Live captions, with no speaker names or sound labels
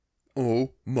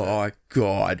Oh my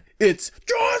God, it's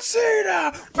John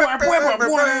Cena!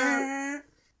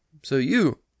 So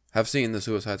you have seen the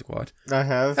Suicide Squad. I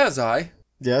have. As I.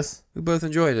 Yes. We both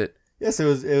enjoyed it. Yes, it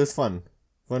was fun.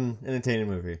 Fun, entertaining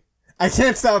movie. I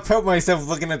can't stop helping myself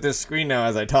looking at this screen now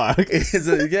as I talk.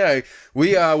 Yeah,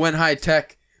 we went high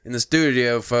tech in the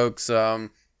studio, folks.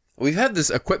 We've had this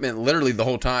equipment literally the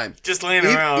whole time. Just laying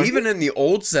around. Even in the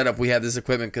old setup, we had this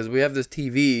equipment because we have this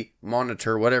TV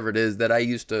monitor, whatever it is, that I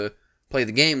used to play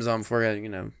the games on before I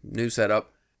had, new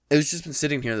setup. It was just been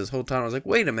sitting here this whole time. I was like,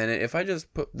 wait a minute. If I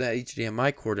just put that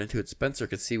HDMI cord into it, Spencer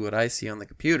could see what I see on the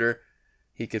computer.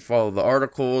 He could follow the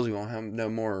articles. We won't have no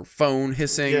more phone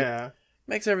hissing. Yeah.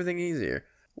 Makes everything easier.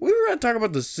 We were going to talk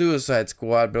about the Suicide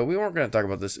Squad, but we weren't going to talk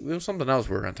about this. It was something else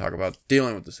we were going to talk about,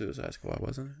 dealing with the Suicide Squad,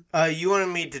 wasn't it? You wanted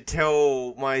me to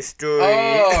tell my story.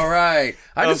 Oh, right.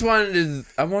 I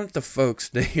wanted the folks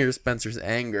to hear Spencer's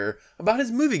anger about his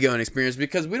movie-going experience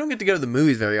because we don't get to go to the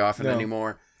movies very often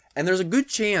anymore. And there's a good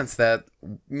chance that,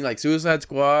 like, Suicide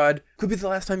Squad could be the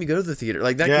last time you go to the theater.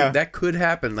 Like, that could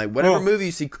happen. Like, whatever movie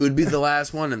you see could be the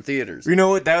last one in theaters. You know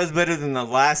what? That was better than the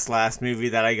last movie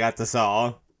that I got to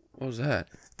saw. What was that?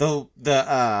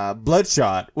 The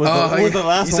Bloodshot was the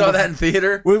last one. You saw that in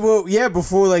theater? Well, yeah,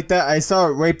 before like that. I saw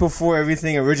it right before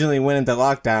everything originally went into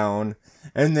lockdown.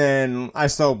 And then I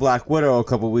saw Black Widow a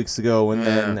couple weeks ago, and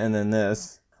then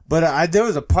this. But there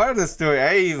was a part of the story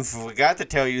I even forgot to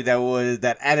tell you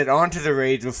that added on to the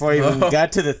rage before I even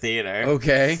got to the theater.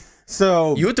 Okay.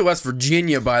 So you went to West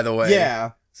Virginia, by the way.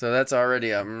 Yeah. So that's already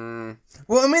a.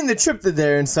 Well, I mean, the trip to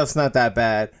there and stuff's not that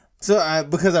bad. So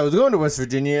because I was going to West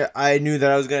Virginia, I knew that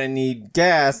I was going to need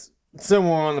gas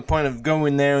somewhere on the point of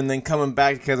going there and then coming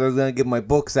back because I was going to get my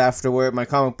books afterward, my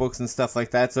comic books and stuff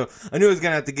like that. So I knew I was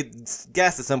going to have to get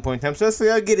gas at some point in time. So I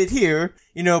figured I'd get it here,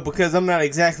 because I'm not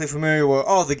exactly familiar where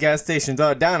all the gas stations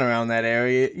are down around that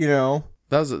area,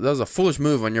 That was a foolish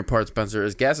move on your part, Spencer.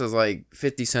 As gas is like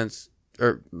 50 cents,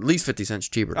 or at least 50 cents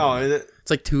cheaper. Oh, is it?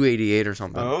 It's like $2.88 or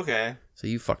something. Oh, okay. So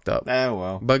you fucked up. Oh,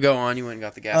 well. But go on, you went and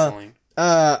got the gasoline.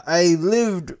 I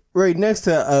lived right next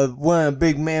to one of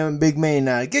Big Man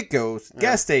Get-Go's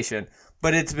gas station,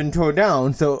 but it's been torn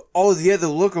down, so all the other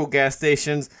local gas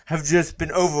stations have just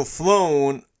been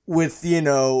overflown with,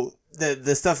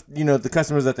 the stuff, the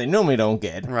customers that they normally don't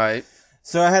get. Right.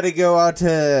 So I had to go out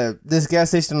to this gas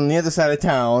station on the other side of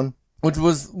town, which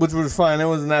was fine. It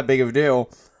wasn't that big of a deal.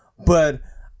 But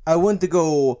I went to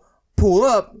go pull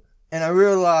up, and I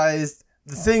realized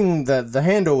the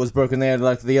handle was broken. They had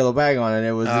like the yellow bag on it.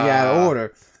 It was out of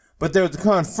order. But there was a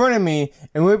car in front of me,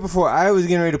 and right before I was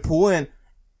getting ready to pull in,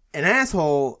 an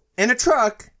asshole in a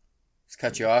truck. Just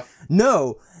cut you off?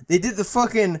 No, they did the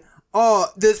fucking.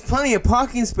 There's plenty of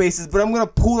parking spaces, but I'm gonna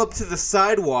pull up to the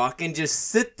sidewalk and just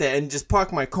sit there and just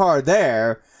park my car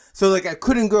there. So like I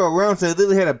couldn't go around, so I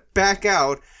literally had to back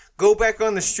out, go back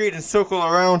on the street and circle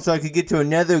around so I could get to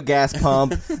another gas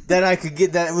pump that I could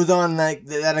get that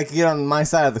I could get on my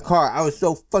side of the car. I was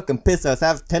so fucking pissed. I was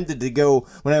half tempted to go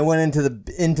when I went into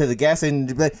the gas station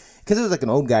because it was like an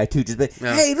old guy too. Just like,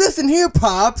 hey, listen here,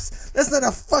 pops, that's not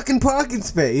a fucking parking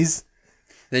space.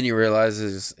 Then you realize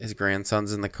his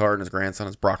grandson's in the car, and his grandson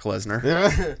is Brock Lesnar.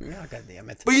 Yeah. God damn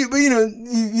it. But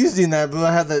you've seen that, but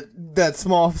I had that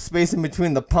small space in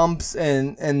between the pumps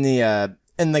and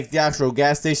the actual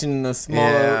gas station and the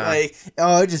smaller,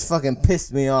 it just fucking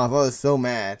pissed me off. I was so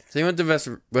mad. So you went to West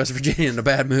Virginia in a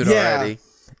bad mood already.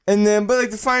 And then,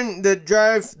 but the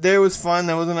drive there was fun.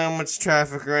 There wasn't that much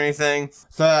traffic or anything.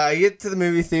 So I get to the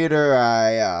movie theater.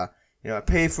 I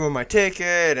pay for my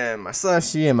ticket and my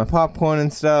slushie and my popcorn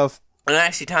and stuff. And I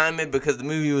actually timed it because the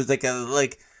movie was like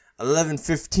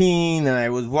 11:15, and I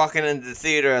was walking into the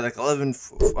theater at like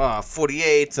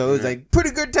 11:48. So it was like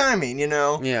pretty good timing,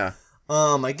 Yeah.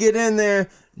 I get in there,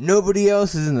 nobody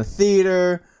else is in the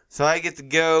theater, so I get to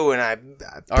go, and I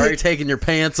Are you taking your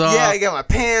pants off? Yeah, I got my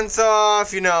pants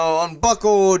off,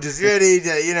 unbuckled, just ready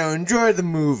to, enjoy the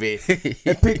movie.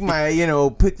 I pick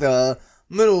the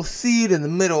middle seat in the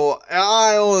middle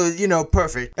aisle,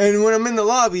 perfect. And when I'm in the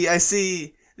lobby, I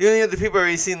see the only other people I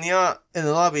already see in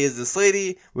the lobby is this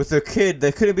lady with her kid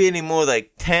that couldn't be any more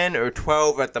like 10 or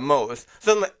 12 at the most.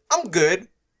 So I'm like, I'm good.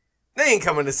 They ain't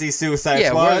coming to see Suicide Squad.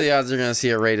 Yeah, what are the odds they're going to see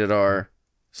a rated R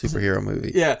superhero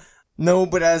movie? Yeah. No,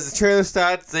 but as the trailer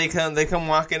starts, they come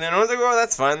walking in. I was like, oh,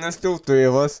 that's fine. There's still 3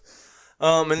 of us.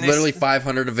 And literally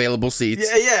 500 available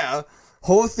seats. Yeah.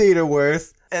 Whole theater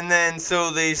worth. And then, so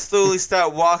they slowly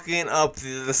start walking up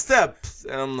the steps.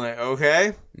 And I'm like,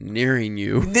 okay. Nearing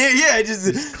you. Yeah,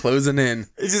 just closing in.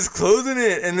 It's just closing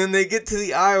in. And then they get to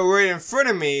the aisle right in front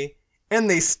of me. And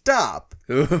they stop.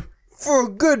 For a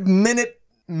good minute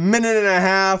and a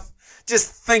half,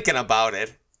 just thinking about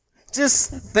it. Just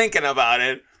thinking about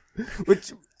it.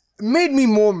 Which made me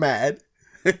more mad.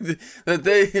 That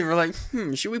they were like,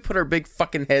 should we put our big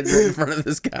fucking heads right in front of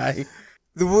this guy?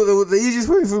 The easiest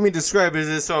way for me to describe it is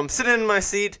this. So I'm sitting in my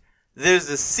seat. There's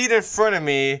a seat in front of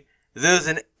me. There's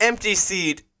an empty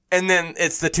seat. And then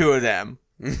it's the two of them.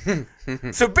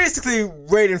 So basically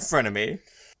right in front of me.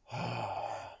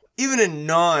 Even in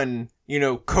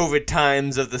COVID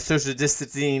times of the social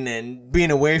distancing and being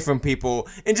away from people,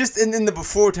 and just in the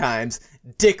before times,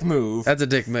 dick move. That's a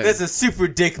dick move. That's a super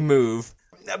dick move.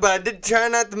 But I did try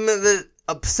not to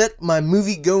upset my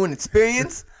movie-going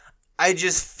experience. I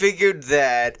just figured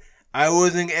that I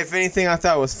wasn't, if anything I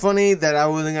thought was funny, that I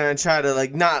wasn't going to try to,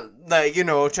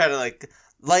 try to,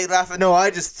 light laugh. No, I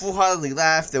just full-heartedly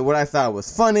laughed at what I thought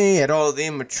was funny, at all the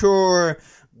immature,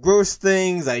 gross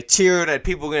things. I cheered at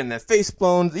people getting their face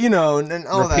blown, and all that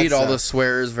stuff. Repeat all the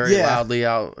swears very loudly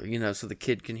out, so the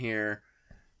kid can hear,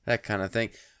 that kind of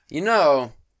thing.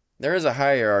 There is a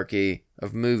hierarchy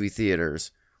of movie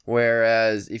theaters,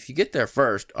 whereas if you get there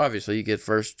first, obviously you get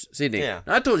first seating. Yeah.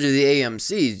 Now, I told you the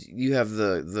AMCs, you have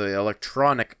the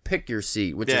electronic pick your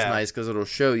seat, which is nice because it'll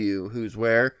show you who's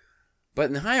where. But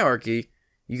in the hierarchy,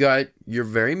 you got your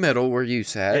very middle where you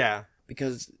sat. Yeah.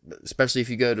 Because, especially if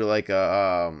you go to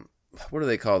what do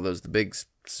they call those? The big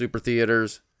super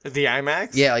theaters? The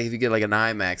IMAX? Yeah, if you get an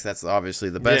IMAX, that's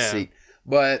obviously the best seat.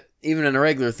 But even in a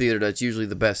regular theater, that's usually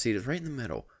the best seat is right in the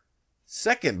middle.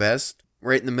 Second best,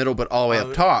 right in the middle, but all the way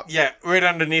up top. Yeah, right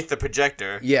underneath the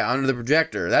projector. Yeah, under the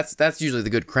projector. That's usually the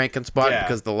good cranking spot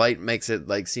because the light makes it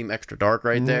seem extra dark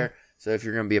right there. So if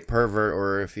you're gonna be a pervert,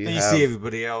 or if you see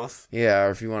everybody else. Yeah, or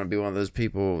if you want to be one of those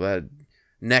people that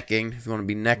necking, if you want to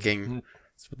be necking,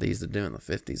 that's what they used to do in the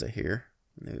 50s. I hear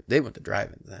they went to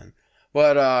drive-ins then.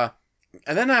 But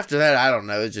and then after that, I don't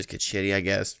know. It just gets shitty, I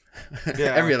guess.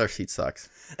 Yeah. Every other seat sucks.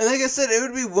 And like I said, it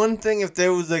would be one thing if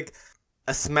there was a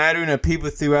smattering of people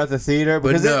throughout the theater.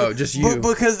 But no, just you.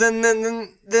 Because then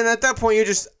at that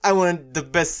point, I wanted the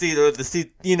best seat, or the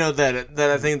seat, that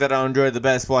I think that I'll enjoy the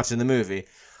best watching the movie.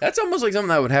 That's almost like something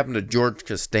that would happen to George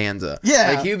Costanza.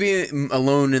 Yeah. He'd be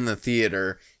alone in the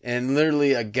theater, and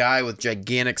literally a guy with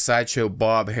gigantic sideshow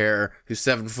bob hair who's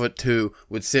 7'2"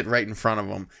 would sit right in front of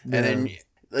him. Yeah. And then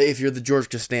if you're the George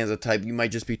Costanza type, you might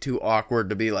just be too awkward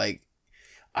to be like,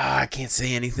 I can't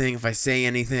say anything. If I say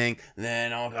anything,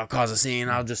 then I'll cause a scene.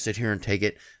 I'll just sit here and take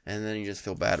it. And then you just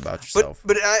feel bad about yourself.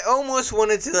 But I almost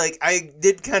wanted to I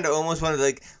did kind of almost want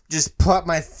to just plop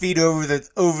my feet over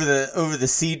the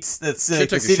seats. That's take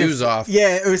your shoes off.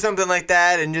 Yeah, or something like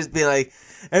that, and just be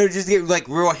and just get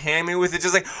real hammy with it,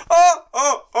 just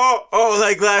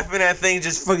laughing at things,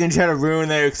 just fucking try to ruin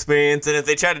their experience. And if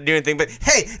they try to do anything, but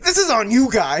hey, this is on you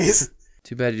guys.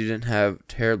 Too bad you didn't have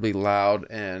terribly loud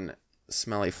and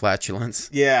smelly flatulence.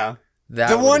 Yeah.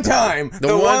 The one time.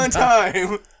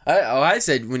 I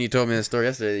said when you told me the story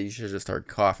yesterday, you should have just started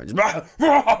coughing.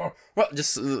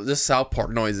 Just South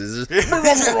Park noises.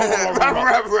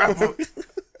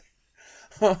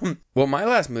 Well, my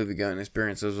last movie going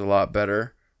experience was a lot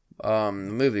better. The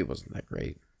movie wasn't that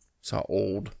great. Saw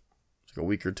Old. It's a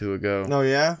week or two ago. Oh,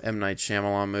 yeah? M. Night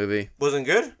Shyamalan movie. Wasn't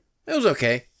good? It was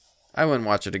okay. I wouldn't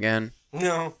watch it again.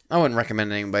 No. I wouldn't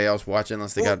recommend anybody else watch it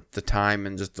unless they got the time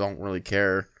and just don't really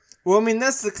care. Well, I mean,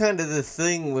 that's the kind of the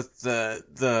thing with the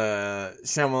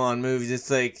Shyamalan movies.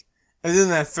 It's other than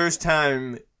that first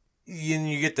time,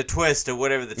 you get the twist or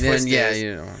whatever the twist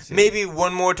is. Maybe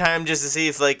one more time just to see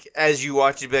if, as you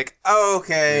watch, you'd be like, oh,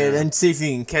 okay, and then see if you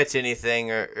can catch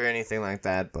anything or anything like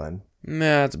that, but...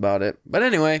 Nah, that's about it. But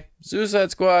anyway,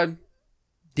 Suicide Squad,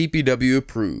 DPW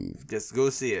approved. Just go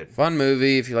see it. Fun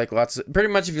movie. If you like pretty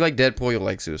much if you like Deadpool, you'll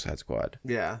like Suicide Squad.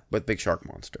 Yeah. With Big Shark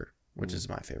Monster, which is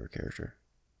my favorite character.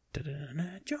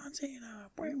 John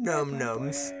Cena. Num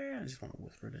nums. I just want to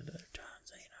whisper it into John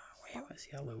Cena. Let's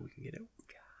see how low we can get it.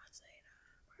 John Cena.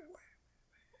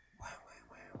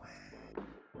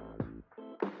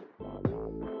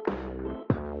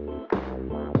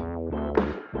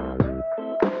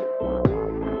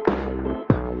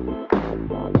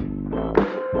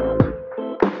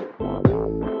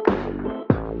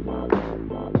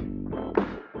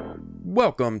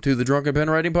 Welcome to the Drunken Pen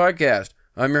Writing Podcast.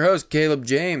 I'm your host, Caleb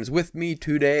James. With me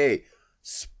today,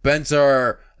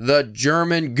 Spencer, the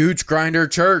German Gooch Grinder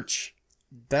Church.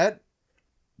 That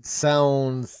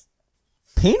sounds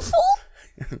painful?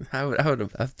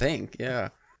 I think, yeah.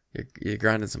 You're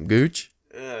grinding some gooch?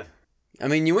 I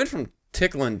mean, you went from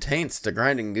tickling taints to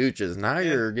grinding gooches. Now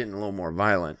you're getting a little more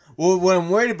violent. Well, what I'm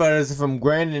worried about is if I'm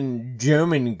grinding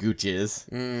German gooches.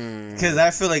 Because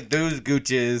I feel like those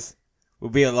gooches will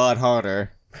be a lot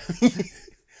harder.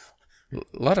 A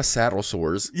lot of saddle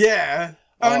sores. Yeah.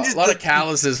 Oh, and A lot of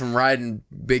calluses from riding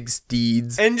big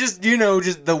steeds. And just,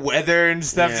 just the weather and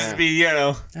stuff. Yeah. Just be,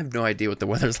 I have no idea what the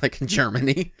weather's like in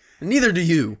Germany. Neither do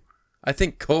you. I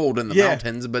think cold in the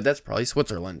mountains, but that's probably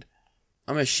Switzerland.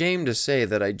 I'm ashamed to say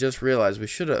that I just realized we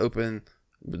should have opened...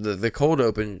 The cold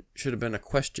open should have been a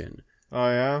question. Oh,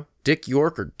 yeah? Dick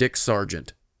York or Dick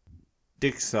Sargent?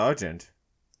 Dick Sargent.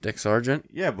 Dick Sargent?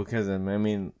 Yeah, because,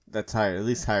 that's high, at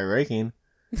least high ranking.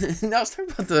 No, I was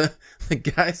talking about the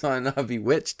guys on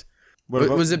Bewitched.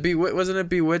 Wasn't it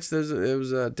Bewitched? It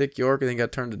was Dick York and then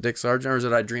got turned to Dick Sargent, or was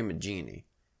it I Dream of Jeannie?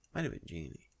 Might have been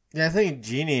Jeannie. Yeah, I think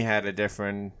Jeannie had a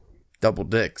different... Double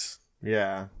dicks.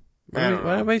 Yeah. What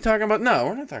are we talking about? No,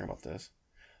 we're not talking about this.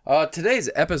 Today's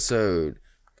episode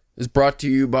is brought to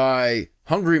you by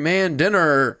Hungry Man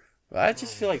Dinner. I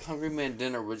just feel like Hungry Man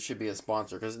Dinner should be a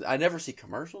sponsor because I never see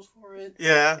commercials for it.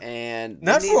 Yeah. And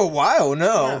not for a while,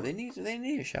 no. No, they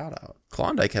need a shout out.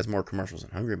 Klondike has more commercials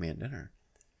than Hungry Man Dinner.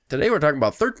 Today we're talking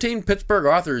about 13 Pittsburgh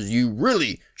authors you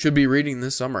really should be reading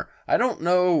this summer. I don't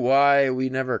know why we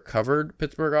never covered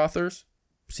Pittsburgh authors.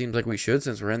 Seems like we should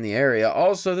since we're in the area.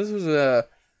 Also, this was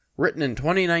written in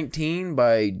 2019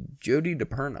 by Jody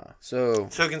DePerna. So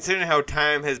considering how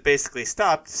time has basically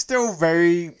stopped, still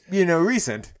very,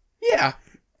 recent. Yeah.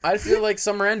 I feel like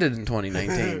summer ended in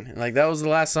 2019. Like, that was the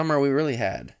last summer we really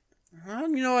had. You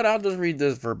know what? I'll just read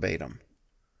this verbatim.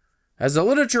 As a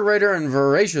literature writer and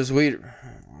voracious reader...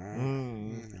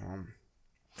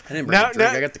 I didn't bring a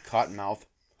drink. I got the cotton mouth.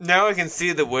 Now I can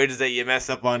see the words that you mess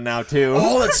up on now, too.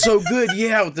 Oh, that's so good.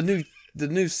 Yeah, with the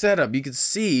new setup, you could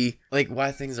see, like,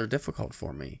 why things are difficult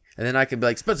for me. And then I could be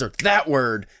like, Spencer, that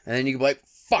word. And then you could be like,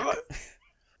 fuck.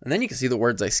 And then you can see the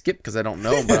words I skip because I don't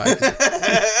know them, but I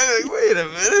can... Wait a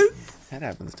minute. That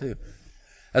happens, too.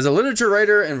 As a literature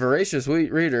writer and voracious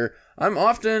reader, I'm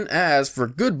often asked for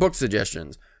good book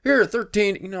suggestions. Here are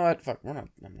 13... You know what? Fuck, I'm not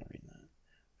reading that.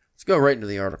 Let's go right into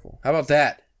the article. How about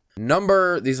that?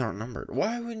 These aren't numbered.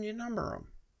 Why wouldn't you number them?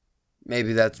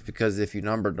 Maybe that's because if you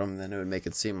numbered them, then it would make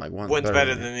it seem like one's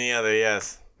better than the other,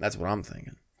 yes. That's what I'm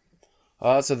thinking.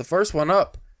 So the first one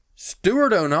up,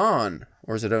 Stuart Onan,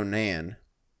 or is it Onan?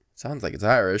 Sounds like it's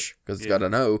Irish, because it's got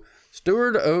an O.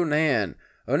 Stuart Onan.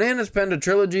 Onan has penned a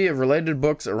trilogy of related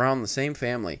books around the same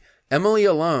family. Emily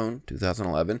Alone,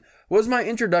 2011, was my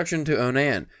introduction to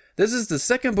Onan. This is the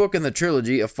second book in the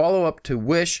trilogy, a follow-up to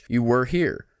Wish You Were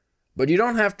Here. But you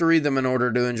don't have to read them in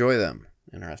order to enjoy them.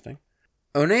 Interesting.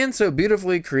 Onan so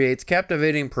beautifully creates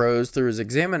captivating prose through his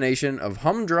examination of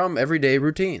humdrum everyday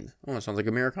routines. Oh, that sounds like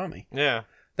a Murakami. Yeah.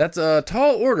 That's a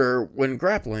tall order when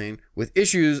grappling with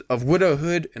issues of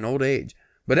widowhood and old age.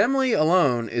 But Emily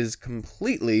Alone is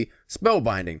completely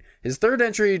spellbinding. His third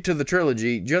entry to the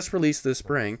trilogy, just released this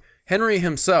spring, Henry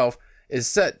himself, is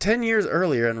set 10 years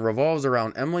earlier and revolves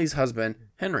around Emily's husband,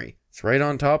 Henry. It's right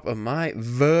on top of my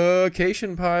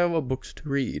vacation pile of books to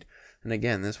read. And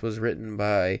again, this was written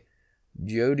by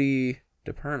Jody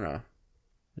DePerna,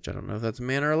 which I don't know if that's a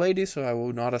man or a lady, so I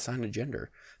will not assign a gender.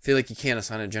 I feel like you can't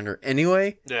assign a gender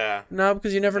anyway. Yeah. No,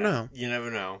 because you never know. You never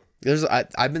know.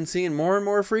 I've been seeing more and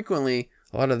more frequently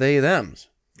a lot of they, thems.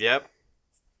 Yep.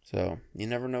 So, you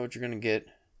never know what you're going to get.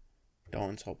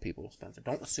 Don't insult people, Spencer.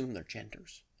 Don't assume their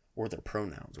genders. Or their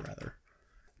pronouns, rather.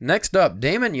 Next up,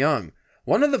 Damon Young.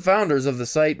 One of the founders of the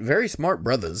site Very Smart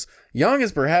Brothers, Young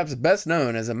is perhaps best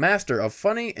known as a master of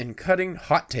funny and cutting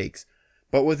hot takes.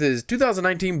 But with his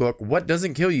 2019 book, What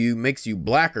Doesn't Kill You Makes You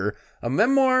Blacker, a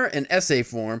memoir in essay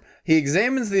form, he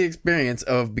examines the experience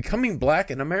of becoming black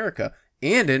in America,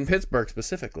 and in Pittsburgh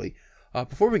specifically.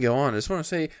 Before we go on, I just want to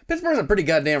say, Pittsburgh's a pretty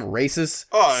goddamn racist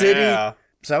city. Yeah.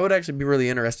 So I would actually be really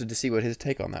interested to see what his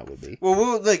take on that would be.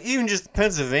 Well, even just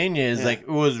Pennsylvania is it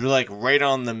was right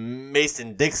on the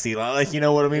Mason-Dixie line. You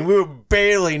know what I mean? We were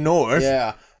barely north.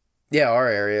 Yeah. Yeah, our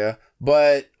area.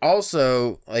 But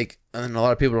also, and a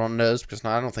lot of people don't know this because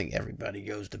I don't think everybody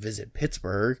goes to visit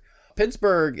Pittsburgh.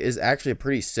 Pittsburgh is actually a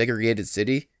pretty segregated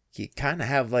city. You kind of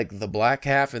have the black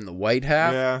half and the white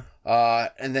half. Yeah.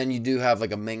 And then you do have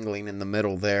a mingling in the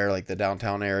middle there, like the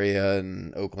downtown area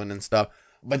and Oakland and stuff.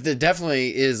 But there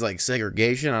definitely is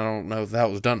segregation. I don't know if that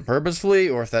was done purposefully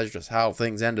or if that's just how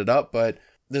things ended up. But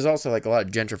there's also a lot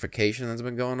of gentrification that's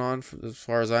been going on as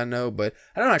far as I know. But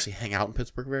I don't actually hang out in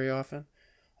Pittsburgh very often.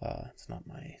 It's not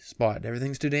my spot.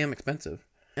 Everything's too damn expensive.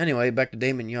 Anyway, back to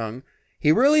Damon Young.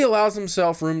 He really allows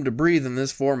himself room to breathe in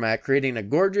this format, creating a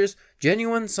gorgeous,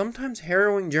 genuine, sometimes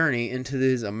harrowing journey into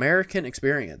his American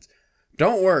experience.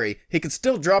 Don't worry, he could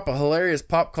still drop a hilarious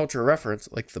pop culture reference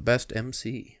like the best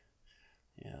MC.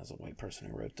 Yeah, that's a white person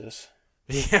who wrote this.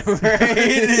 Yeah,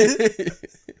 right.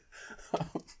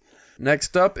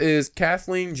 Next up is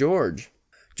Kathleen George.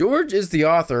 George is the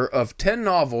author of 10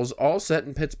 novels, all set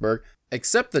in Pittsburgh,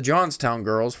 except the Johnstown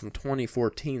Girls from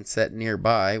 2014 set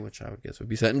nearby, which I would guess would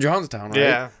be set in Johnstown, right?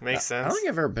 Yeah, makes sense. I don't think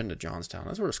I've ever been to Johnstown.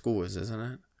 That's where the school is, isn't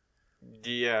it?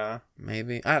 Yeah.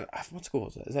 Maybe. What school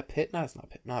is that? Is that Pitt? No, it's not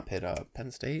Pitt. Not Pitt.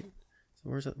 Penn State?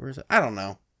 Where's it? I don't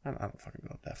know. I don't fucking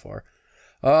go that far.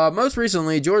 Most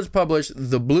recently, George published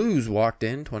The Blues Walked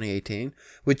In, 2018,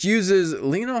 which uses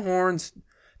Lena Horne's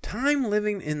time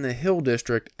living in the Hill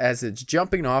District as its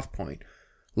jumping off point.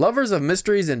 Lovers of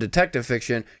mysteries and detective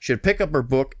fiction should pick up her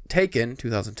book, Taken,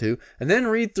 2002, and then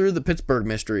read through the Pittsburgh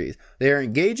mysteries. They are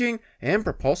engaging and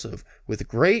propulsive, with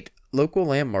great local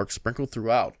landmarks sprinkled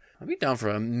throughout. I'd be down for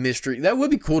a mystery. That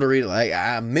would be cool to read, like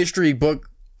a mystery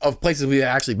book of places we've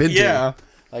actually been to. Yeah.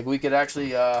 Like, we could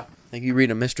actually, like, you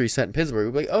read a mystery set in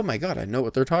Pittsburgh, we'd be like, oh my god, I know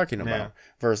what they're talking about. Yeah.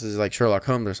 Versus, like, Sherlock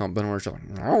Holmes or something, where it's like,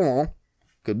 I don't know.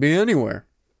 Could be anywhere.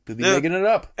 Could be making it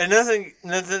up. And nothing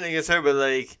against her, but,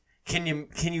 like, can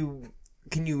you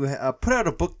put out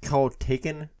a book called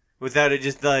Taken without it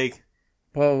just, like...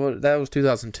 Well, that was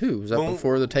 2002. Was that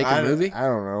before the Taken movie? I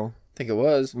don't know. I think it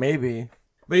was. Maybe.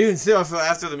 But even still,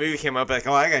 after the movie came out, like,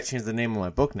 oh, I gotta change the name of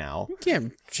my book now. You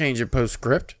can't change it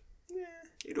post-script. Yeah,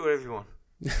 you do whatever you want.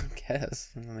 I guess.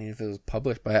 I mean, if it was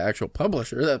published by an actual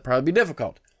publisher, that'd probably be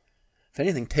difficult. If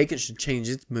anything, Taken should change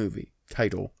its movie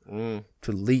title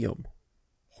to Liam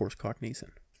Horsecock Neeson.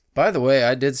 By the way,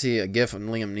 I did see a gif of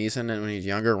Liam Neeson when he's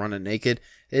younger running naked.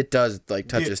 It does, like,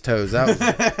 touch his toes. That was...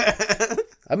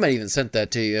 I might even sent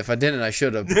that to you. If I didn't, I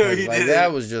should have. No, you like, didn't.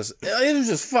 It was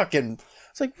just fucking...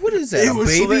 It's like, what is that, a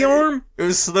baby arm? It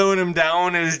was slowing him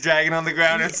down. It was dragging on the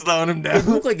ground and slowing him It down.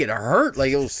 looked like it hurt.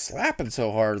 Like, it was slapping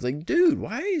so hard. It's like, dude,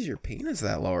 why is your penis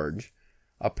that large?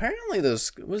 Apparently,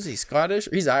 was he Scottish?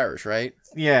 He's Irish, right?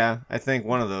 Yeah, I think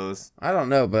one of those. I don't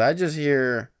know, but I just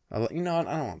hear... You know what?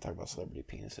 I don't want to talk about celebrity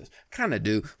penises. Kind of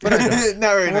do, but I don't.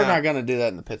 Not right now. We're not going to do that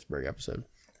in the Pittsburgh episode.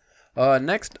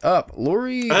 Next up,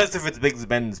 Lori... That's if it's Big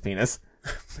Ben's penis.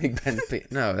 Big Ben's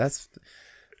penis. No,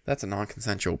 that's a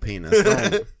non-consensual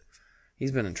penis.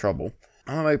 He's been in trouble.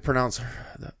 I might pronounce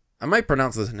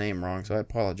this name wrong, so I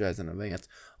apologize in advance.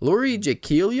 Lori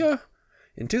Jaquilia?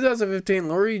 In 2015,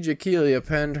 Lori Jaquilia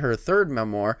penned her third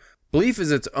memoir, Belief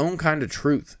is Its Own Kind of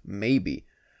Truth, Maybe.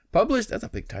 Published... That's a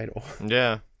big title.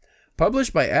 Yeah.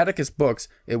 Published by Atticus Books,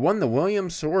 it won the William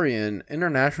Sorian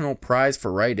International Prize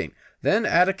for Writing. Then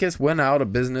Atticus went out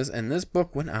of business, and this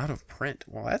book went out of print.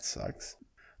 Well, that sucks.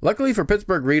 Luckily for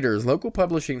Pittsburgh readers, local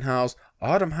publishing house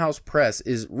Autumn House Press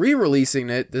is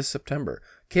re-releasing it this September.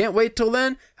 Can't wait till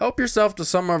then? Help yourself to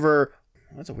some of her...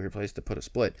 That's a weird place to put a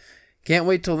split. Can't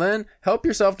wait till then? Help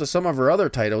yourself to some of her other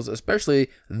titles, especially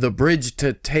The Bridge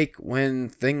to Take When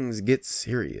Things Get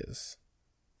Serious.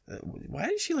 Why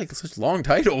is she like such long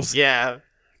titles? Yeah.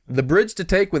 The Bridge to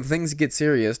Take When Things Get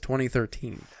Serious,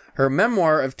 2013. Her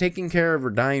memoir of taking care of her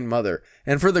dying mother.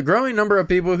 And for the growing number of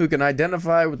people who can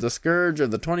identify with the scourge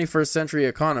of the 21st century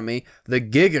economy, the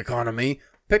gig economy,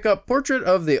 pick up Portrait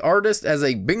of the Artist as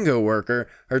a Bingo Worker,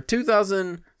 her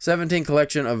 2017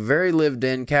 collection of very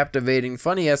lived-in, captivating,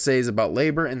 funny essays about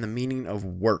labor and the meaning of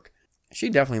work. She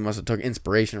definitely must have took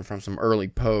inspiration from some early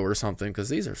Poe or something, because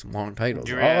these are some long titles.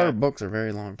 Yeah. All her books are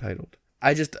very long titled.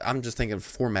 I'm just thinking of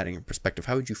formatting and perspective.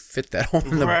 How would you fit that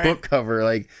on the book cover?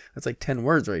 Like, that's like 10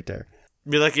 words right there.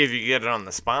 Be lucky if you get it on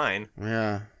the spine.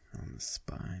 Yeah, on the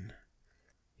spine.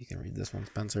 You can read this one,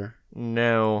 Spencer.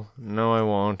 No, I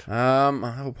won't.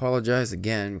 I apologize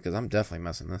again because I'm definitely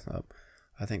messing this up.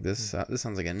 I think this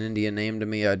sounds like an Indian name to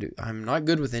me. I'm not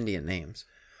good with Indian names.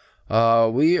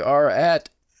 We are at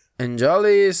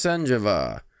Anjali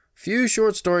Sanjava. Few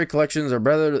short story collections are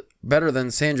better than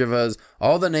Sanjava's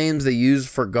All the Names They Used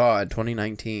for God,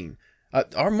 2019.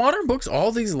 Are modern books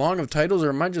all these long of titles, or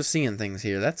am I just seeing things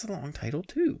here? That's a long title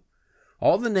too.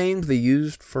 All the Names They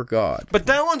Used for God. But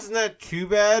that one's not too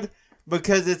bad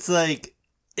because it's like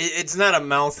it's not a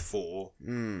mouthful.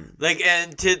 Like,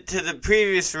 and to the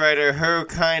previous writer, her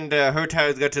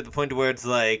titles got to the point where it's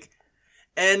like,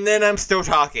 and then I'm still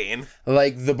talking.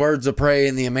 Like The Birds of Prey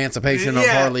and the Emancipation of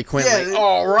Harley Quinn. Yeah. Like,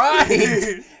 all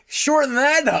right. Shorten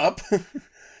that up.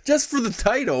 Just for the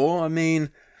title. I mean,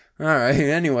 all right.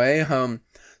 Anyway,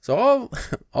 so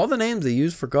all the Names They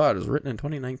Used for God was written in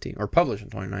 2019, or published in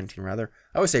 2019, rather.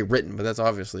 I always say written, but that's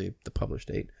obviously the published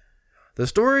date. The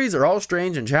stories are all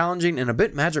strange and challenging and a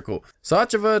bit magical.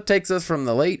 Sacheva takes us from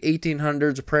the late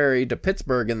 1800s prairie to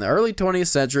Pittsburgh in the early 20th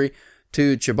century,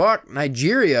 to Chibok,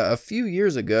 Nigeria a few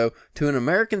years ago, to an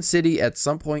American city at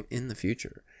some point in the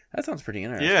future. That sounds pretty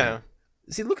interesting. Yeah.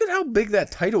 See, look at how big that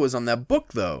title is on that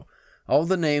book, though. All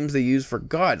the Names They Use for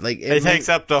God. Like It takes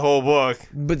up the whole book.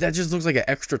 But that just looks like an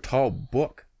extra tall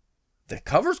book. the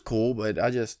cover's cool, but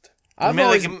imagine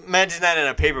that in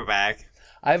a paperback.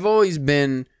 I've always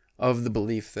been of the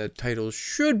belief that titles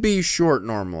should be short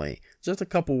normally. Just a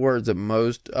couple words at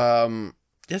most. Because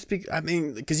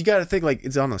you got to think like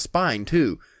it's on the spine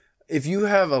too. If you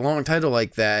have a long title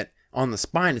like that on the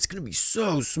spine, it's going to be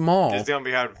so small. It's going to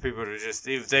be hard for people to just,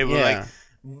 if they were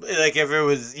like if it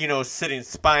was, sitting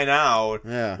spine out,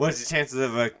 what's the chances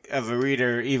of a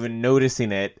reader even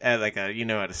noticing it at at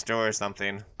a store or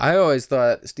something? I always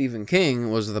thought Stephen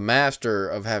King was the master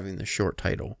of having the short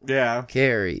title. Yeah.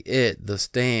 Carrie, It, The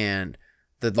Stand.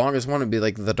 The longest one would be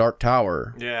like The Dark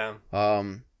Tower. Yeah.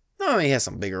 No, he has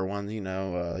some bigger ones,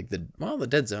 like The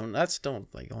Dead Zone. That's still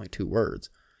like only 2 words.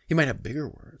 He might have bigger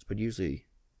words, but usually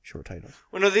short titles.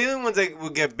 Well, no, the other ones that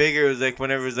would get bigger was like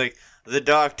whenever it's like The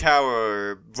Dark Tower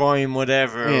or Volume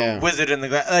whatever, or Wizard in the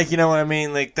Glass. You know what I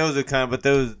mean? Like those are but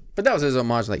that was his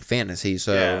homage like fantasy,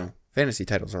 so fantasy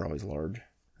titles are always large.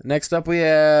 Next up we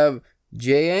have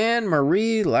Jeanne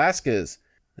Marie Lascaz.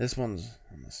 This one's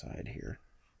on the side here.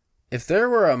 If there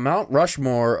were a Mount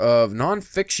Rushmore of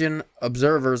non-fiction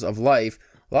observers of life,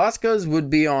 Lascaz would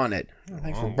be on it.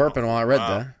 Thanks for burping while I read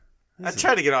that. I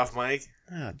tried to get off, Mike.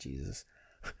 Oh, Jesus.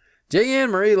 Jeanne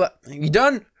Marie you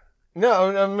done?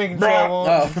 No, I'm making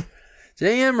sure.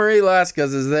 Jeanne Marie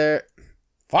Lascaz is there.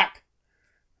 Fuck.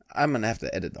 I'm going to have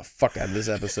to edit the fuck out of this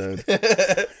episode.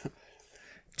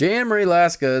 Jeanne Marie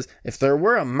Lascaz, if there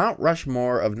were a Mount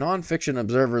Rushmore of non-fiction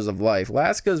observers of life,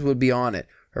 Lascaz would be on it.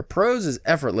 Her prose is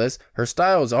effortless, her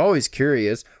style is always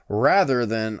curious, rather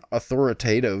than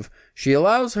authoritative. She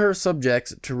allows her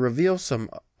subjects to reveal some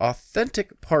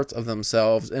authentic parts of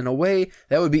themselves in a way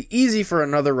that would be easy for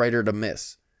another writer to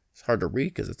miss. It's hard to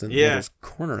read because it's in the middle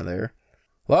corner there.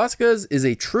 Lascaz is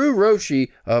a true Roshi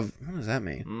of... What does that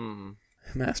mean?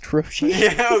 Master Roshi?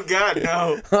 Yeah, oh God,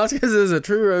 no. Lascaz is a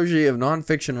true Roshi of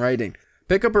nonfiction writing.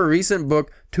 Pick up her recent book,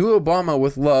 To Obama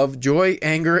with Love, Joy,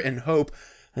 Anger, and Hope.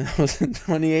 And that was in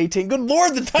 2018. Good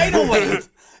Lord, the title length!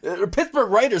 Pittsburgh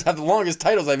writers have the longest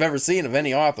titles I've ever seen of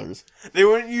any authors. They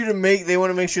want to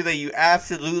make sure that you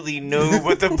absolutely know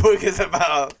what the book is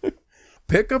about.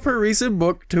 Pick up her recent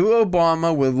book, To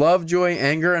Obama with Love, Joy,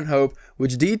 Anger, and Hope,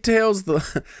 which details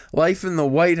the life in the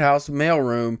White House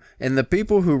mailroom and the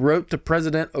people who wrote to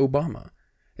President Obama.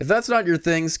 If that's not your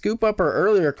thing, scoop up her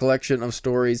earlier collection of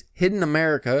stories, Hidden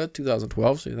America,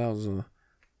 2012, so that was a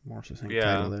more succinct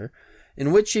title there,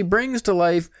 in which she brings to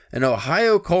life an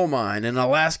Ohio coal mine, an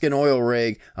Alaskan oil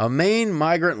rig, a Maine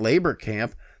migrant labor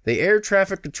camp, the air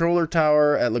traffic controller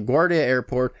tower at LaGuardia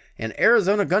Airport, an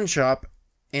Arizona gun shop,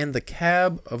 and the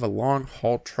cab of a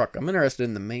long-haul truck. I'm interested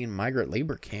in the Maine migrant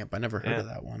labor camp. I never heard of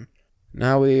that one.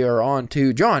 Now we are on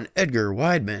to John Edgar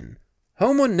Wideman.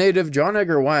 Homewood native John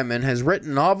Edgar Wideman has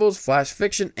written novels, flash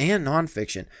fiction, and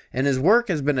nonfiction, and his work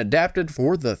has been adapted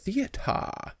for the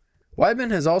theater.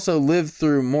 Wideman has also lived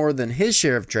through more than his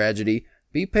share of tragedy.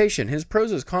 Be patient. His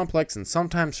prose is complex and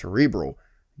sometimes cerebral.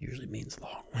 Usually means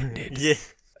long-winded. Yeah.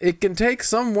 It can take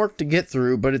some work to get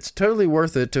through, but it's totally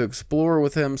worth it to explore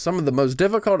with him some of the most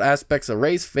difficult aspects of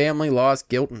race, family, loss,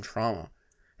 guilt, and trauma.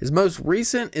 His most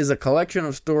recent is a collection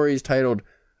of stories titled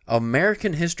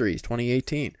American Histories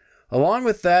 2018. Along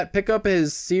with that, pick up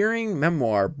his searing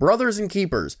memoir, Brothers and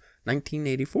Keepers,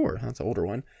 1984. That's an older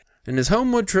one. And his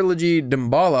Homewood trilogy,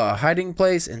 Damballa, Hiding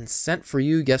Place, and Sent for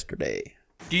You Yesterday.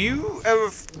 Do you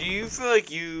feel like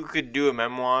you could do a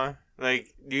memoir?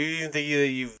 Like, do you even think that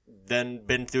you've then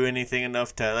been through anything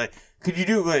enough to, do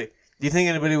you think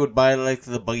anybody would buy,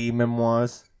 the Buggy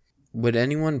memoirs? Would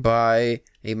anyone buy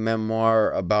a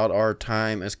memoir about our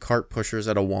time as cart pushers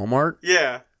at a Walmart?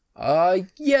 Yeah.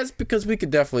 Yes, because we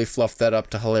could definitely fluff that up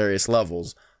to hilarious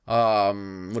levels.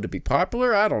 Would it be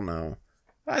popular? I don't know.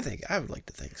 I would like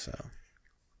to think so.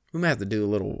 We might have to do a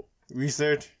little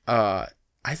research. I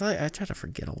try to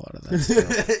forget a lot of that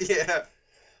stuff. Yeah.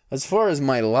 As far as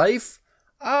my life,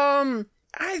 I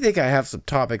think I have some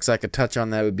topics I could touch on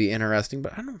that would be interesting,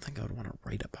 but I don't think I would want to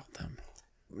write about them.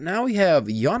 Now we have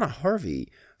Yana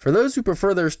Harvey. For those who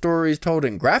prefer their stories told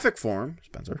in graphic form,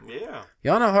 Spencer. Yeah.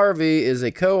 Yana Harvey is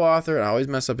a co-author, and I always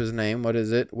mess up his name. What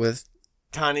is it? With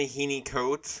Ta-Nehisi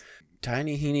Coates.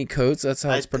 Ta-Nehisi Coates, that's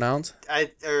how it's pronounced?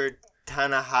 Or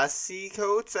Ta-Nehisi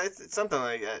Coates, something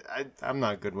like that. I'm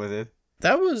not good with it.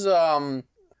 That was,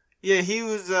 yeah, he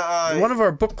was, one of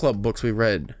our book club books we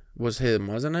read was him,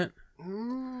 wasn't it?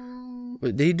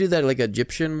 Did he do that,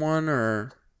 Egyptian one,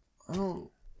 or? I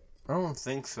don't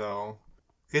think so.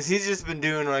 Because he's just been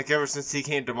doing, ever since he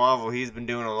came to Marvel, he's been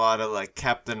doing a lot of,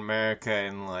 Captain America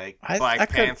and, Black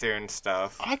Panther and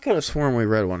stuff. I could have sworn we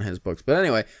read one of his books. But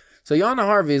anyway, so Yana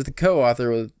Harvey is the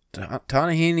co-author with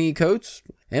Ta-Nehisi Coates.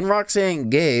 and Roxanne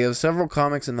Gay of several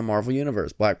comics in the Marvel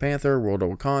Universe, Black Panther, World of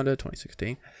Wakanda,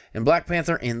 2016, and Black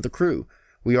Panther and the Crew,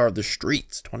 We Are the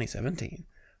Streets, 2017.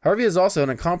 Harvey is also an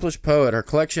accomplished poet. Her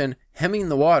collection, Hemming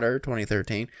the Water,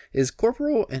 2013, is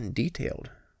corporal and detailed.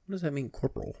 What does that mean,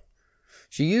 corporal?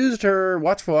 She used her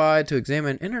watchful eye to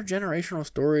examine intergenerational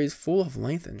stories full of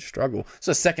length and struggle. It's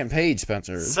a second page,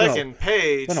 Spencer. Second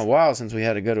page. It's been a while since we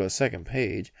had to go to a second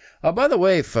page. By the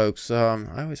way, folks, I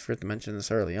always forget to mention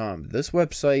this early on. But this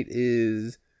website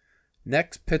is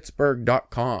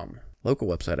nextpittsburgh.com. Local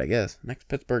website, I guess.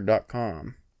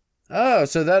 Nextpittsburgh.com. Oh,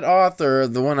 so that author,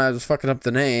 the one I was fucking up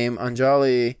the name,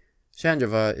 Anjali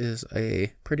Shanjava, is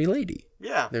a pretty lady.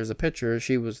 Yeah. There's a picture.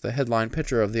 She was the headline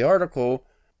picture of the article.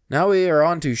 Now we are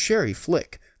on to Sherry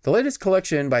Flick, the latest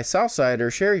collection by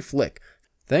Southsider Sherry Flick.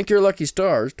 Thank Your Lucky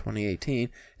Stars, 2018,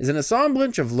 is an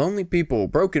assemblage of lonely people,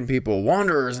 broken people,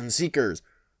 wanderers, and seekers.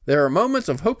 There are moments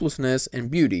of hopelessness and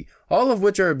beauty, all of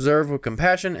which are observed with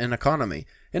compassion and economy.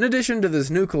 In addition to this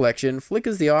new collection, Flick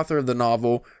is the author of the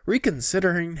novel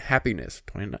Reconsidering Happiness,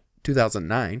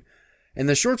 2009, and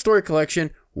the short story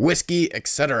collection Whiskey,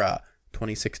 Etc.,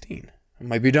 2016. I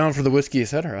might be down for the whiskey,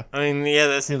 etc. I mean, yeah,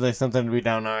 that seems like something to be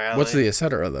down our alley. What's the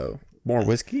etc. though? More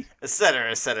whiskey? Etc.,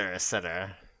 etc.,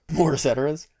 etc. More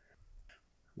etceteras?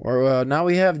 Or now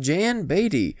we have Jan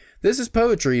Beatty. This is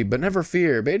poetry, but never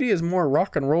fear. Beatty is more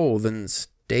rock and roll than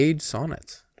staid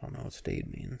sonnets. Don't know what staid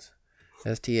means.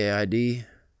 S-T-A-I-D.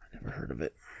 I never heard of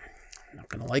it. I'm not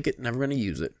going to like it, never going to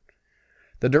use it.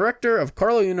 The director of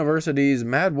Carlow University's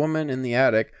Mad Woman in the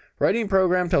Attic writing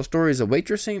program tells stories of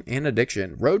waitressing and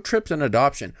addiction, road trips and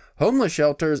adoption, homeless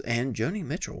shelters, and Joni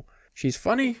Mitchell. She's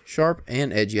funny, sharp,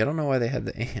 and edgy. I don't know why they had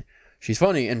the and. She's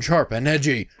funny and sharp and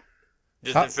edgy.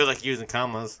 Just didn't feel like using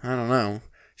commas. I don't know.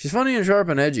 She's funny and sharp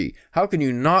and edgy. How can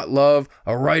you not love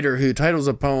a writer who titles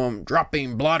a poem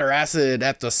Dropping Blotter Acid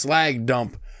at the Slag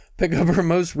Dump? Pick up her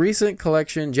most recent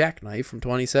collection, Jackknife, from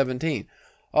 2017.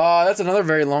 That's another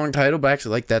very long title, but I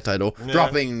actually like that title. Yeah.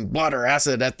 Dropping blotter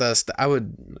acid at the... I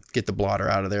would get the blotter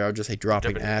out of there. I would just say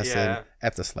dropping acid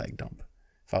at the slag dump,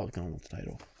 if I was going with the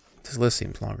title. This list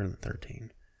seems longer than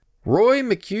 13. Roy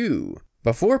McHugh.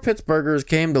 Before Pittsburghers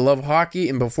came to love hockey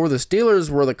and before the Steelers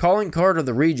were the calling card of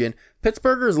the region,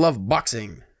 Pittsburghers loved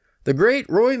boxing. The great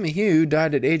Roy McHugh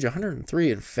died at age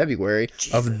 103 in February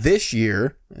of this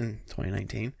year, in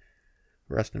 2019.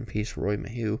 Rest in peace, Roy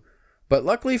McHugh. But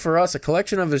luckily for us, a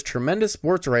collection of his tremendous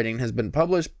sports writing has been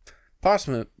published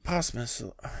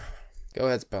posthumously. Go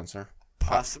ahead, Spencer.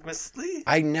 Posthumously?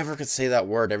 I never could say that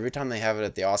word. Every time they have it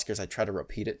at the Oscars, I try to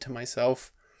repeat it to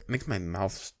myself. It makes my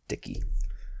mouth sticky.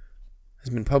 Has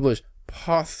been published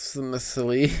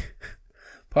posthumously.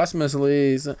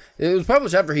 Posthumously. It was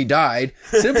published after he died.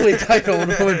 Simply titled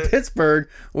When Pittsburgh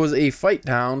Was a Fight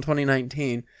Town,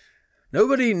 2019.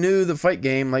 Nobody knew the fight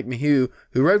game like McHugh,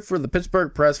 who wrote for the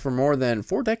Pittsburgh Press for more than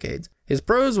 4 decades. His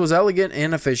prose was elegant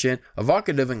and efficient,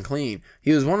 evocative and clean.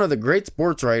 He was one of the great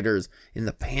sports writers in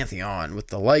the pantheon, with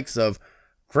the likes of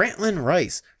Grantland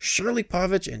Rice, Shirley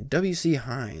Povich, and W.C.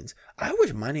 Hines. I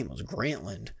wish my name was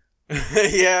Grantland.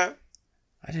 Yeah.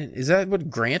 I didn't. Is that what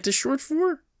Grant is short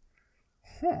for?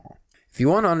 Huh. If you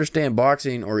want to understand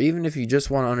boxing, or even if you just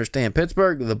want to understand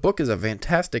Pittsburgh, the book is a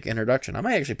fantastic introduction. I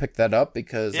might actually pick that up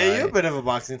because you're a bit of a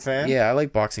boxing fan. Yeah, I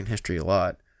like boxing history a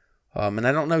lot. And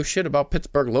I don't know shit about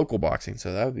Pittsburgh local boxing,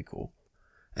 so that would be cool.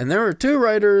 And there are 2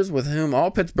 writers with whom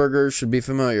all Pittsburghers should be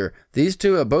familiar. These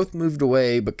 2 have both moved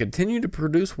away, but continue to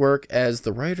produce work as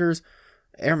the writers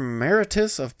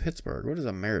emeritus of Pittsburgh. What does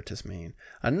emeritus mean?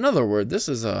 In other words, this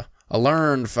is a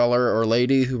learned feller or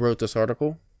lady who wrote this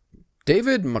article.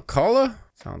 David McCullough?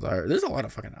 Sounds Irish. There's a lot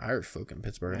of fucking Irish folk in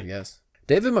Pittsburgh, I guess.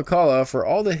 David McCullough, for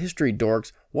all the history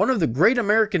dorks, one of the great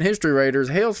American history writers,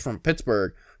 hails from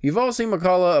Pittsburgh. You've all seen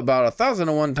McCullough about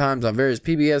 1,001 times on various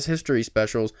PBS history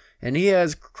specials, and he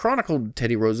has chronicled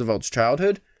Teddy Roosevelt's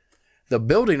childhood, the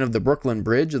building of the Brooklyn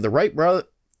Bridge, the Wright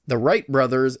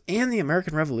brothers, and the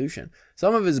American Revolution.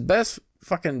 Some of his best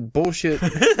fucking bullshit...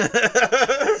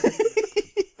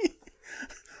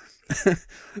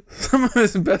 Some of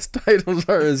his best titles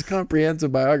are his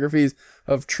comprehensive biographies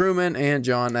of Truman and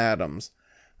John Adams.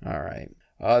 All right.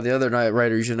 The other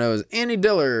writer you should know is Annie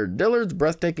Dillard. Dillard's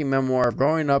breathtaking memoir of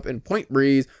growing up in Point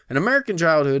Breeze, An American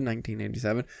Childhood,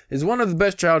 1987, is one of the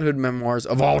best childhood memoirs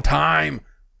of all time.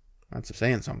 That's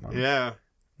saying something. Yeah.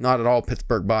 Not at all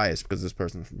Pittsburgh biased, because this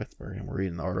person's from Pittsburgh, and we're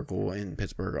reading the article in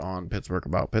Pittsburgh on Pittsburgh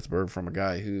about Pittsburgh from a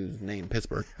guy who's named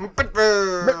Pittsburgh.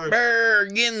 Pittsburgh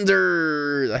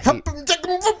Ginzer.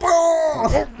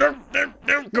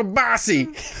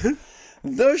 Kabasi.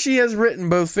 Though she has written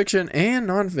both fiction and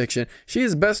nonfiction, she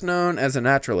is best known as a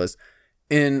naturalist.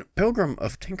 In Pilgrim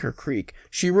of Tinker Creek,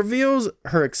 she reveals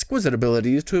her exquisite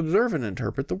abilities to observe and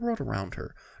interpret the world around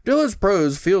her. Dillard's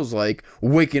prose feels like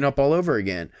waking up all over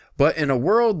again, but in a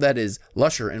world that is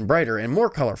lusher and brighter and more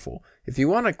colorful. If you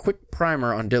want a quick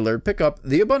primer on Dillard, pick up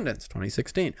The Abundance,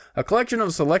 2016, a collection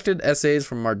of selected essays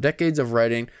from our decades of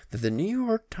writing that the New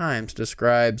York Times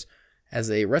describes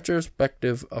as a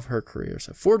retrospective of her career.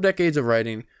 So 4 decades of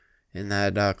writing in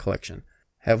that collection.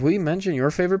 Have we mentioned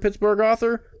your favorite Pittsburgh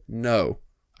author? No.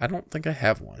 I don't think I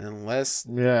have one, unless...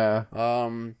 Yeah.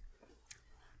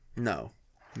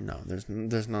 No, there's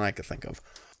none I could think of.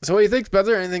 So what do you think,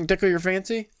 Spencer? Anything tickle your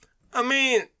fancy? I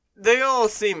mean, they all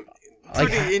seem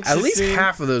pretty interesting. At least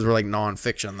half of those were like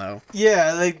non-fiction, though.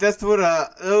 Yeah, like that's what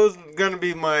that was gonna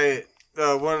be my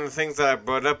one of the things that I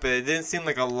brought up. It didn't seem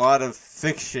like a lot of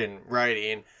fiction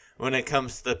writing when it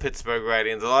comes to the Pittsburgh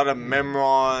writings. A lot of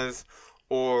memoirs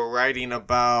or writing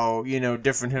about,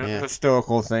 different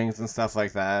historical things and stuff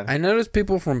like that. I noticed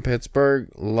people from Pittsburgh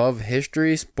love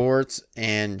history, sports,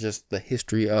 and just the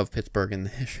history of Pittsburgh and the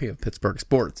history of Pittsburgh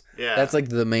sports. Yeah. That's like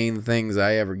the main things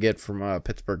I ever get from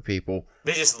Pittsburgh people.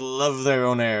 They just love their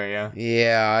own area.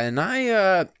 Yeah, and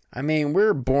I mean,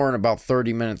 we're born about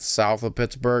 30 minutes south of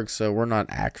Pittsburgh, so we're not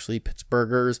actually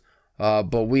Pittsburghers,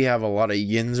 but we have a lot of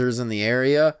Yinzers in the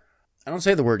area. I don't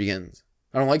say the word Yins.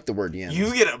 I don't like the word Yins.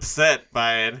 You get upset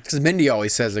by it. Because Mindy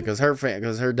always says it, because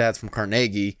her dad's from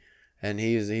Carnegie, and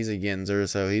he's a Yinzer,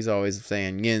 so he's always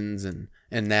saying Yins and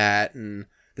that, and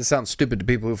this sounds stupid to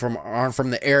people who aren't from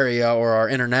the area or are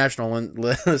international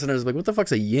listeners. Like, what the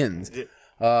fuck's a Yins?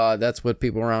 That's what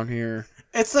people around here...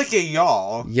 It's like a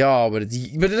y'all. Y'all, but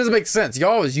it doesn't make sense.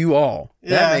 Y'all is you all.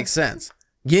 Yeah. That makes sense.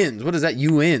 Yins, what is that?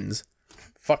 You-ins.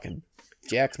 Fucking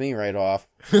jacks me right off.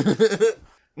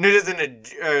 No, doesn't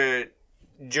a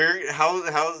jerk?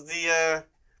 How's the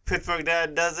Pittsburgh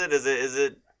dad does it?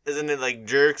 Isn't it like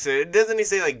jerks? Doesn't he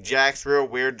say like Jack's real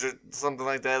weird or something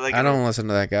like that? Like I don't listen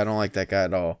to that guy. I don't like that guy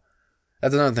at all.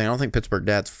 That's another thing. I don't think Pittsburgh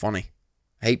dad's funny.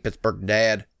 I hate Pittsburgh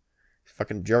dad. He's a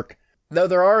fucking jerk. Though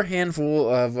there are a handful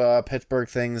of Pittsburgh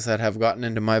things that have gotten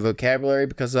into my vocabulary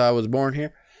because I was born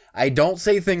here. I don't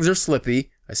say things are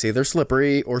slippy. I say they're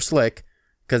slippery or slick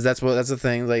because that's the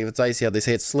thing. Like if it's icy out, they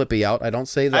say it's slippy out. I don't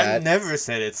say that. I've never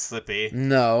said it's slippy.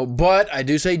 No, but I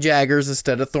do say jaggers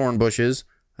instead of thorn bushes.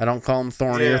 I don't call them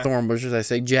thorny or thorn bushes. I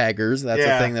say jaggers. That's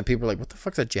a thing that people are like, what the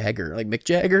fuck's a jagger? Like Mick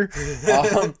Jagger?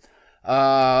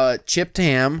 Chipped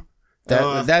ham.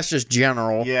 That's just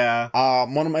general. Yeah.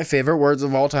 One of my favorite words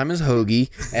of all time is hoagie,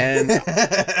 and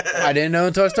I didn't know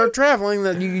until I started traveling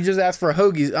that you just ask for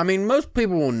hoagies. I mean, most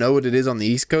people will know what it is on the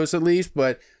East Coast at least,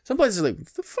 but some places are like, what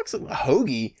the fuck's a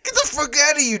hoagie? Get the fuck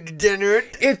out of you,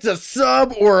 degenerate! It's a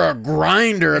sub or a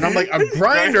grinder, and I'm like, a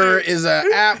grinder is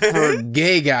an app for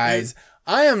gay guys.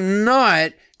 I am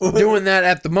not doing that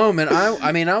at the moment.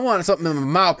 I mean, I want something in my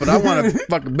mouth, but I want a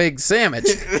fucking big sandwich.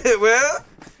 Well.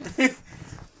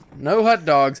 No hot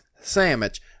dogs,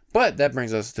 sandwich. But that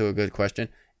brings us to a good question.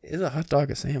 Is a hot dog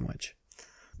a sandwich?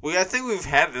 Well, I think we've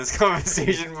had this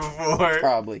conversation before.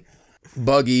 Probably.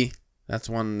 Buggy. That's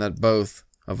one that both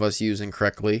of us use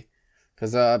incorrectly.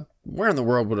 Because where in the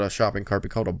world would a shopping cart be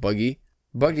called a buggy?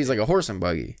 Buggy's like a horse and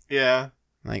buggy. Yeah.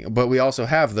 But we also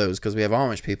have those because we have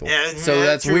Amish people. Yeah, so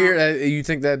that's true. weird. You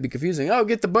think that'd be confusing. Oh,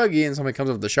 get the buggy, and somebody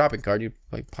comes up with the shopping cart. You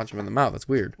like punch them in the mouth. That's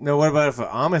weird. No, what about if an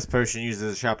Amish person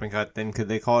uses a shopping cart? Then could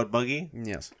they call it buggy?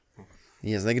 Yes.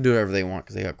 Yes, they can do whatever they want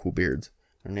because they got cool beards.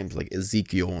 Their names like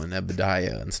Ezekiel and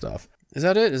Ebediah and stuff. Is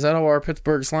that it? Is that all our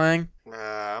Pittsburgh slang?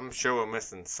 I'm sure we're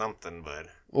missing something, but...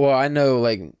 Well, I know,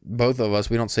 like, both of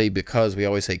us, we don't say because, we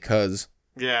always say cuz.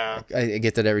 Yeah. I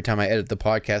get that every time I edit the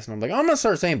podcast, and I'm like, I'm going to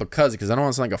start saying because I don't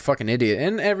want to sound like a fucking idiot.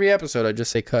 In every episode, I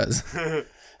just say cuz.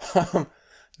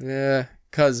 Yeah,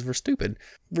 cuz we're stupid.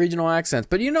 Regional accents.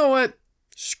 But you know what?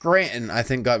 Scranton, I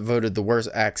think, got voted the worst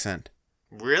accent.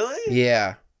 Really?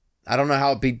 Yeah. I don't know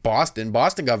how it beat Boston.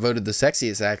 Boston got voted the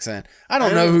sexiest accent. I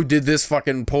don't know who did this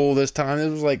fucking poll this time. It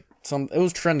was like it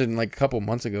was trending like a couple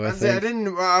months ago, I think.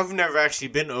 I've never actually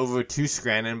been over to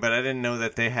Scranton, but I didn't know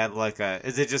that they had like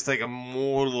is it just like a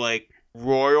more like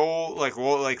royal,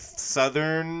 like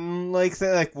southern, like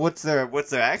what's their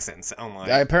accent sound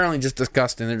like? Apparently just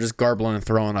disgusting. They're just garbling and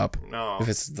throwing up. No. If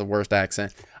it's the worst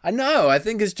accent. I know. I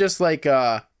think it's just like,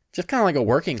 just kind of like a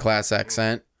working class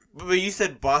accent. But you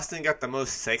said Boston got the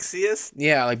most sexiest?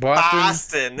 Yeah, like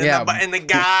Boston. In the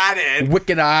garden.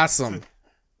 Wicked awesome.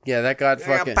 Yeah, that got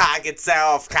fucking... Pockets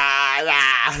off, Kyle.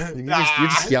 You're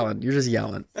just yelling. You're just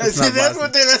yelling. That's how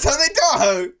they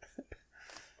talk.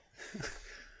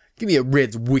 Give me a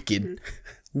Reds wicked.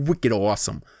 Wicked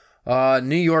awesome.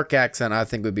 New York accent, I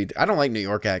think would be... I don't like New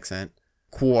York accent.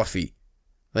 Coffee.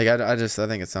 Like, I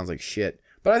think it sounds like shit.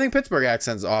 But I think Pittsburgh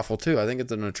accent's awful too. I think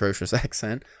it's an atrocious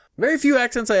accent. Very few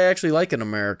accents I actually like in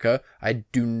America. I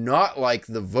do not like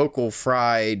the vocal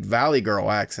fried Valley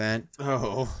Girl accent.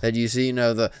 Oh. That you see,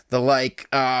 the like,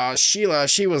 Sheila,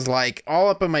 she was like, all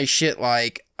up in my shit,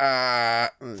 like, no,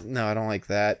 I don't like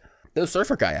that. The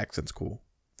surfer guy accent's cool.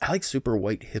 I like super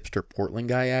white hipster Portland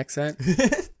guy accent.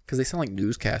 Because they sound like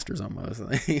newscasters almost.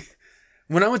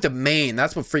 When I went to Maine,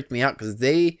 that's what freaked me out. Because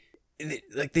they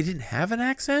didn't have an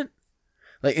accent.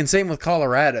 Like, and same with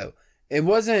Colorado. It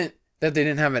wasn't that they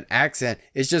didn't have an accent.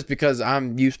 It's just because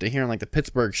I'm used to hearing like the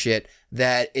Pittsburgh shit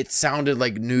that it sounded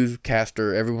like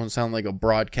newscaster. Everyone sounded like a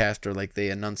broadcaster, like they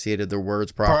enunciated their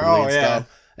words properly and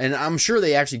stuff. And I'm sure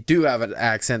they actually do have an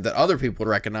accent that other people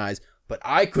would recognize, but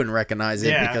I couldn't recognize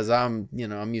it because I'm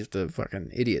used to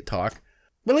fucking idiot talk.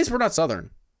 But at least we're not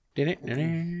Southern.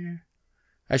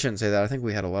 I shouldn't say that. I think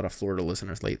we had a lot of Florida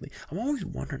listeners lately. I'm always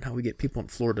wondering how we get people in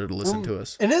Florida to listen to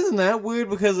us. And isn't that weird?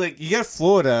 Because, like, you got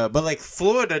Florida, but, like,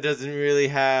 Florida doesn't really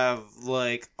have,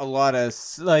 like, a lot of,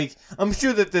 like, I'm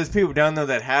sure that there's people down there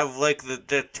that have, like,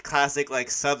 the classic,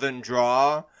 like, Southern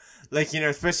draw. Like,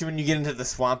 especially when you get into the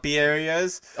swampy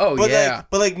areas. Oh, but yeah.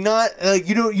 Not, like,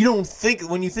 you don't think,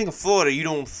 when you think of Florida, you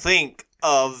don't think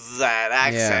of that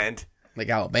accent. Yeah. Like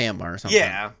Alabama or something.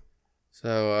 Yeah.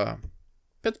 So,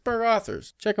 Pittsburgh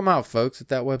Authors. Check them out, folks, at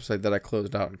that website that I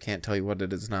closed out and can't tell you what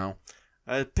it is now.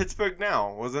 Pittsburgh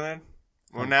Now, wasn't it?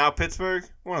 Or Now Pittsburgh?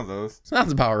 One of those.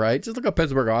 Sounds about right. Just look up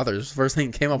Pittsburgh Authors. First thing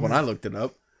that came up when I looked it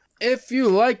up. If you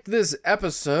liked this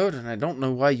episode, and I don't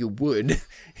know why you would,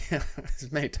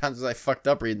 as many times as I fucked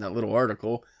up reading that little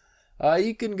article,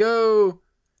 you can go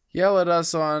yell at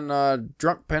us on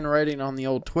Drunk Pen Writing on the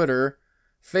old Twitter,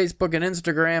 Facebook and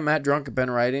Instagram at Drunken Pen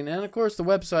Writing, and of course the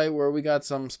website where we got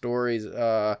some stories.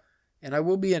 And I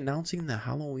will be announcing the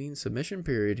Halloween submission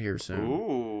period here soon.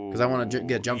 Ooh. Because I want to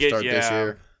get Jumpstart this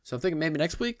year. So I'm thinking maybe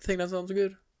next week. Think that sounds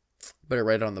good? Better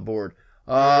write it on the board.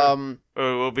 Or it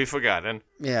will be forgotten.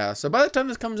 Yeah, so by the time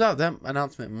this comes out, that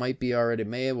announcement might be already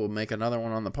made. We'll make another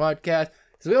one on the podcast.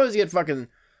 Because we always get fucking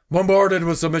bombarded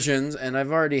with submissions, and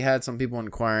I've already had some people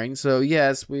inquiring. So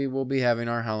yes, we will be having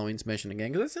our Halloween submission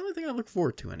again, because that's the only thing I look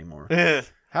forward to anymore.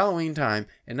 Halloween time.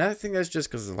 And I think that's just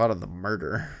because a lot of the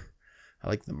murder. I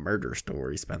like the murder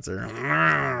story, Spencer.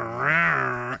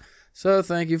 So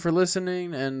thank you for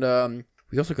listening, and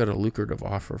we also got a lucrative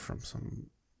offer from some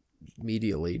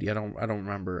media lady. I don't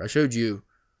remember. I showed you.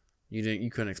 You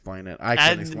couldn't explain it. I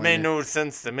couldn't explain it. It made no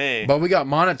sense to me. But we got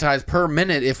monetized per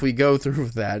minute if we go through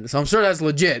with that. So I'm sure that's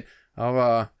legit.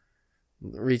 I'll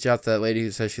reach out to that lady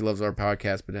who says she loves our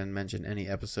podcast but didn't mention any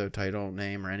episode title,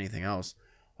 name, or anything else.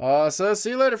 So see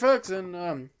you later, folks,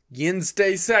 and yin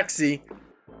stay sexy.